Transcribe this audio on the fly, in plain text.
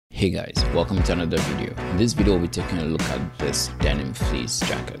Hey guys, welcome to another video. In this video we'll be taking a look at this denim fleece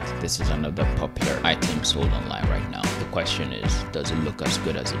jacket. This is another popular item sold online right now. The question is, does it look as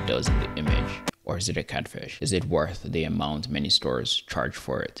good as it does in the image? Or is it a catfish? Is it worth the amount many stores charge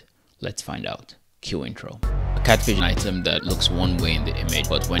for it? Let's find out. Cue intro. A catfish is an item that looks one way in the image,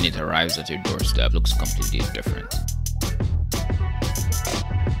 but when it arrives at your doorstep, looks completely different.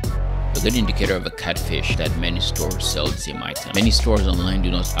 A good indicator of a catfish that many stores sell the same item. Many stores online do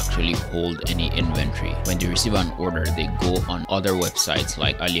not actually hold any inventory. When they receive an order, they go on other websites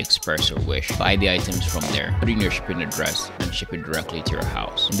like AliExpress or Wish, buy the items from there, put in your shipping address, and ship it directly to your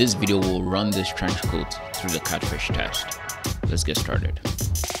house. In this video, we'll run this trench coat through the catfish test. Let's get started.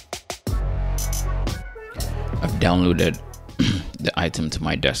 I've downloaded the item to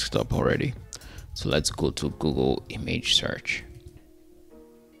my desktop already. So let's go to Google image search.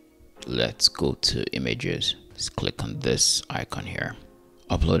 Let's go to images. Let's click on this icon here.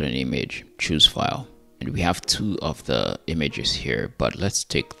 Upload an image, choose file. And we have two of the images here, but let's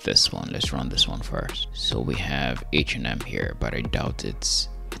take this one. Let's run this one first. So we have H&M here, but I doubt it's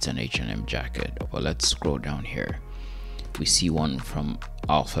an H&M jacket. But let's scroll down here. We see one from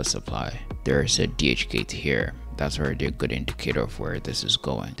Alpha Supply. There's a DHgate here. That's already a good indicator of where this is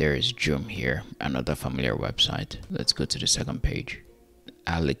going. There is Joom here, another familiar website. Let's go to the second page.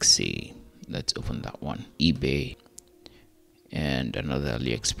 Alexi, let's open that one. eBay and another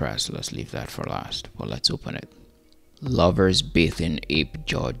AliExpress. Let's leave that for last, but let's open it. Lovers Bathing Ape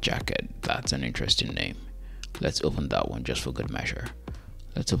Jaw Jacket. That's an interesting name. Let's open that one just for good measure.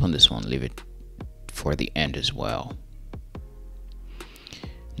 Let's open this one, leave it for the end as well.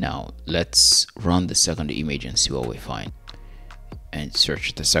 Now let's run the second image and see what we find, and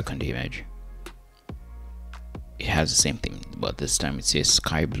search the second image. It has the same thing, but this time it says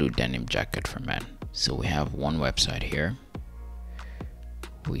sky blue denim jacket for men. So we have one website here.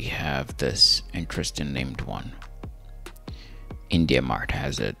 We have this interesting named one. India Mart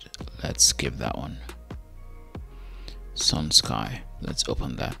has it. Let's skip that one. Sun Sky, let's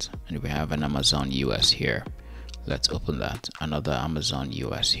open that. And we have an Amazon US here. Let's open that. Another Amazon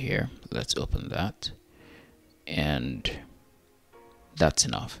US here. Let's open that. And that's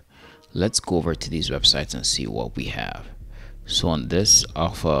enough. Let's go over to these websites and see what we have. So on this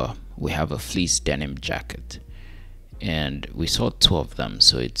Alpha, we have a fleece denim jacket, and we saw two of them,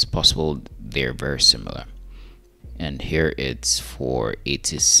 so it's possible they're very similar. And here it's for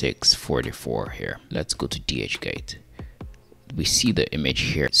 $86.44 here. Let's go to DHgate. We see the image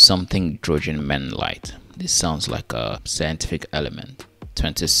here, something Trojan Men Light. This sounds like a scientific element.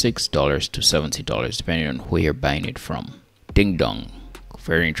 $26 to $70 depending on who you're buying it from. Ding Dong.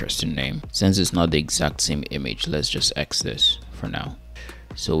 Very interesting name. Since it's not the exact same image, let's just X this for now.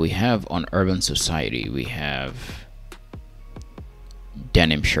 So we have on Urban Society, we have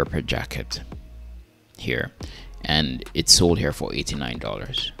denim Sherpa jacket here, and it's sold here for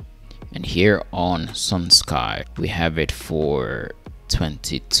 $89. And here on Sun Sky, we have it for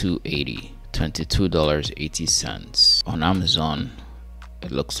 $22.80, $22.80. On Amazon,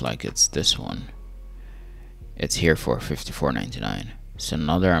 it looks like it's this one. It's here for $54.99. It's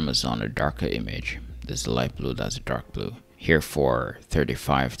another Amazon, a darker image. This is light blue, that's a dark blue. Here for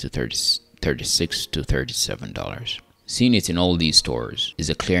 $36 to $37. Seeing it in all these stores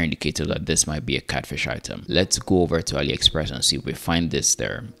is a clear indicator that this might be a catfish item. Let's go over to AliExpress and see if we find this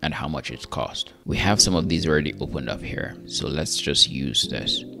there and how much it cost. We have some of these already opened up here, so let's just use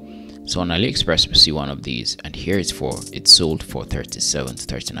this. So on AliExpress we see one of these, and here it's sold for $37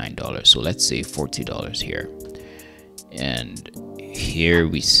 to $39. So let's say $40 here. And here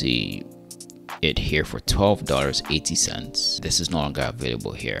we see it here for $12.80. This is no longer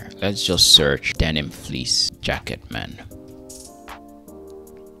available here. Let's just search denim fleece jacket men.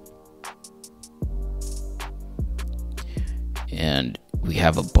 And we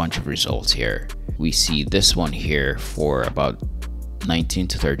have a bunch of results here. We see this one here for about $19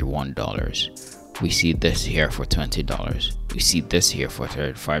 to $31. We see this here for $20. We see this here for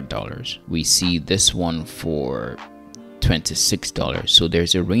 $35. We see this one for $26. So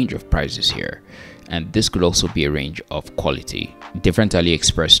there's a range of prices here, and this could also be a range of quality. Different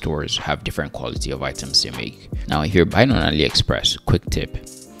AliExpress stores have different quality of items they make. Now if you're buying on AliExpress, quick tip,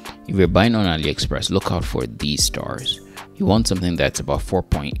 if you're buying on AliExpress, look out for these stars. You want something that's about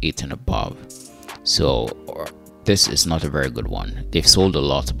 4.8 and above. So this is not a very good one. They've sold a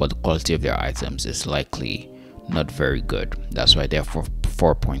lot, but the quality of their items is likely not very good. That's why they're for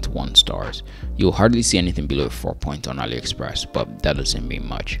 4.1 stars. You'll hardly see anything below 4 point on AliExpress, but that doesn't mean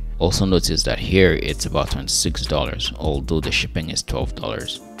much. Also notice that here it's about $26, although the shipping is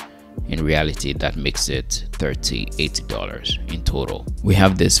 $12. In reality, that makes it $80 in total. We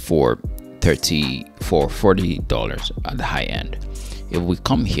have this for $40 at the high end. If we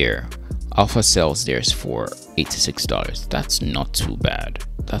come here, Alpha sells theirs for $86. That's not too bad.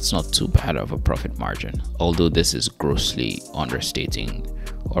 That's not too bad of a profit margin, although this is grossly understating,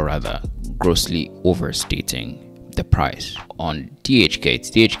 or rather grossly overstating the price. On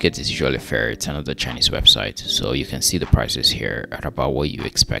DHgate is usually fair. It's another Chinese website, so you can see the prices here at about what you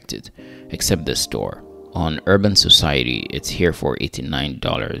expected, except this store. On Urban Society, it's here for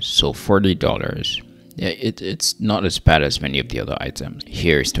 $89, so $40. Yeah, it's not as bad as many of the other items.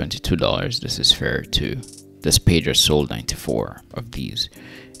 Here is $22. This is fair too. This page has sold 94 of these,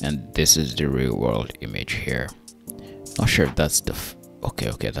 and this is the real world image here. Not sure if that's the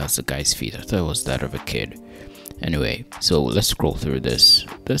okay, that's the guy's feet. I thought it was that of a kid. Anyway, so let's scroll through this.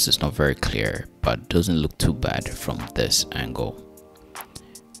 This is not very clear, but doesn't look too bad from this angle.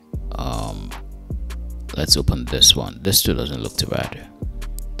 Let's open this one. This too doesn't look too bad.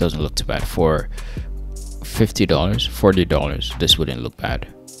 Doesn't look too bad. For $50, $40, this wouldn't look bad.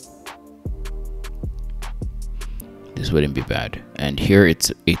 This wouldn't be bad. And here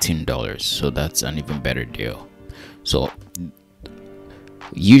it's $18, so that's an even better deal. So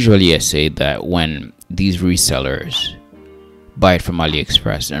usually I say that when these resellers buy it from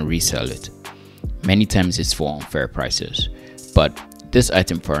AliExpress and resell it, many times it's for unfair prices. But this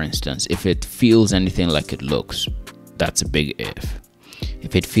item, for instance, if it feels anything like it looks, that's a big if.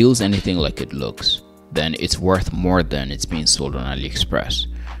 If it feels anything like it looks, then it's worth more than it's being sold on AliExpress.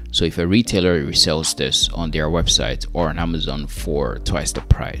 So if a retailer resells this on their website or on Amazon for twice the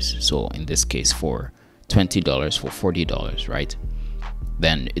price, so in this case for $20 for $40, right?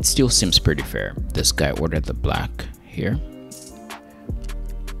 Then it still seems pretty fair. This guy ordered the black here,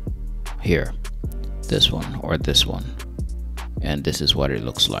 this one or this one, and this is what it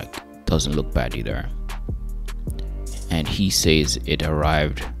looks like. Doesn't look bad either. And he says it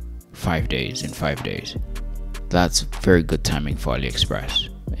arrived in 5 days. That's very good timing for AliExpress.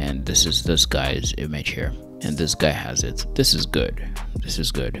 And this is this guy's image here, and this guy has it. This is good.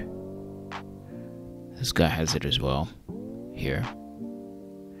 This guy has it as well here.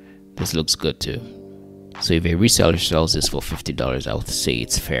 This looks good too. So if a reseller sells this for $50, I would say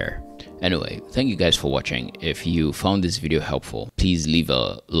it's fair. Anyway, thank you guys for watching. If you found this video helpful, please leave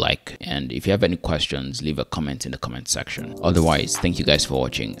a like, and if you have any questions, leave a comment in the comment section. Otherwise, thank you guys for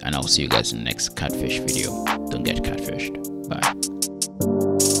watching, and I'll see you guys in the next catfish video. Don't get catfished. Bye.